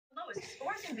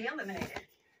Spores can be eliminated.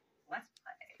 Let's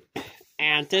play.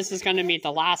 And this is going to be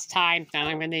the last time that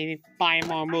I'm going to be buying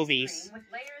more movies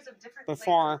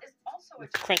before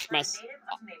Christmas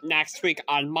next week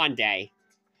on Monday.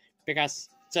 Because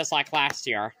just like last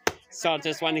year. So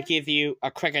just want to give you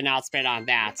a quick announcement on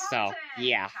that. So,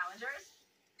 yeah.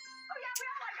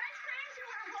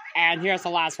 And here's the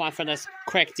last one for this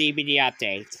quick DVD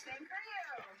update. It's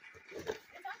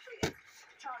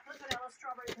chocolate vanilla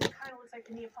strawberry. It kind of looks like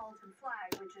the Neapolitan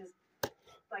flag, which is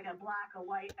like a black, a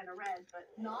white, and a red, but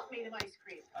not made of ice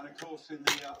cream. And of course, in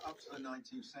the up to the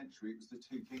 19th century, it was the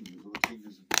two kingdoms, or the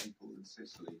kingdoms of Naples and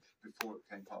Sicily, before it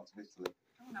became part of Italy.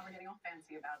 Oh, now we're getting all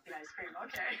fancy about the ice cream.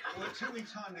 Okay. Well, it took me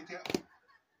time to get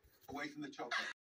away from the chocolate.